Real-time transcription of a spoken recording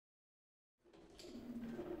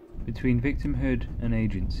Between victimhood and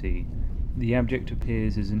agency, the abject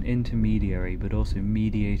appears as an intermediary but also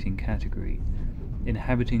mediating category,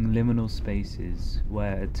 inhabiting liminal spaces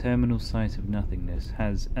where a terminal site of nothingness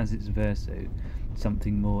has as its verso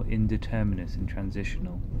something more indeterminate and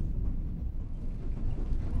transitional.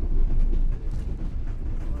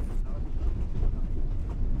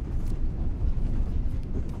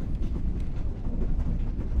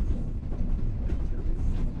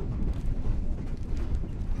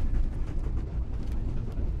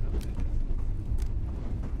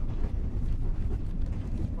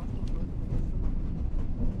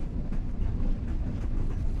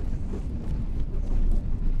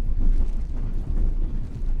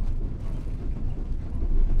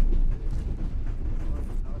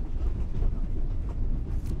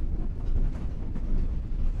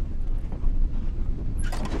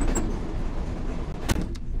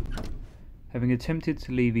 Having attempted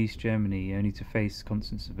to leave East Germany only to face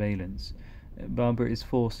constant surveillance, Barbara is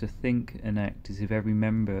forced to think and act as if every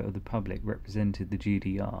member of the public represented the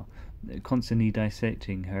GDR, constantly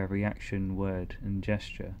dissecting her every action, word, and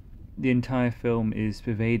gesture. The entire film is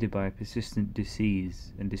pervaded by a persistent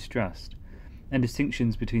disease and distrust, and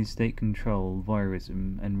distinctions between state control,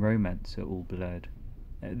 voyeurism, and romance are all blurred.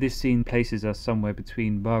 This scene places us somewhere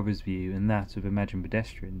between Barbara's view and that of imagined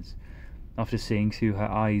pedestrians. After seeing through her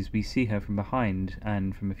eyes, we see her from behind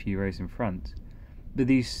and from a few rows in front, but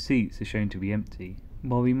these seats are shown to be empty.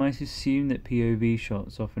 While we might assume that POV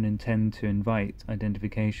shots often intend to invite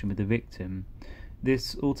identification with the victim,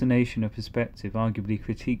 this alternation of perspective arguably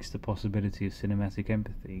critiques the possibility of cinematic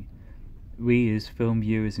empathy. We, as film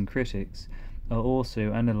viewers and critics, are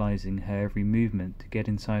also analysing her every movement to get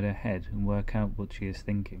inside her head and work out what she is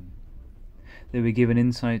thinking. Though we give an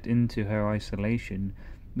insight into her isolation,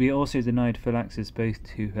 we are also denied full access both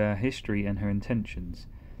to her history and her intentions.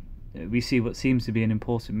 We see what seems to be an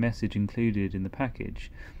important message included in the package,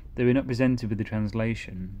 though we're not presented with the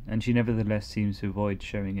translation, and she nevertheless seems to avoid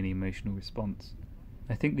showing any emotional response.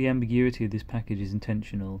 I think the ambiguity of this package is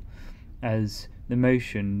intentional, as the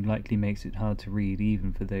motion likely makes it hard to read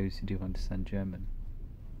even for those who do understand German.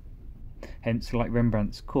 Hence, like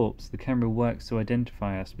Rembrandt's corpse, the camera works to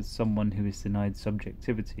identify us with someone who is denied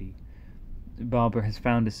subjectivity. Barbara has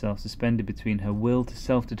found herself suspended between her will to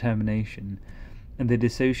self-determination and the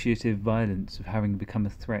dissociative violence of having become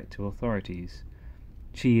a threat to authorities.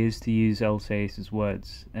 She is, to use Elsaesser's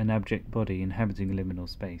words, an abject body inhabiting liminal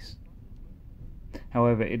space.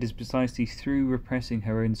 However, it is precisely through repressing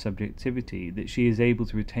her own subjectivity that she is able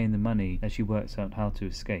to retain the money as she works out how to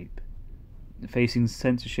escape. Facing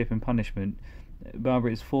censorship and punishment,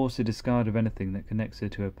 Barbara is forced to discard of anything that connects her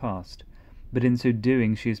to her past, but in so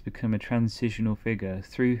doing she has become a transitional figure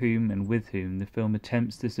through whom and with whom the film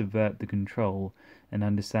attempts to subvert the control and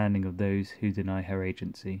understanding of those who deny her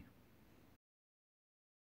agency.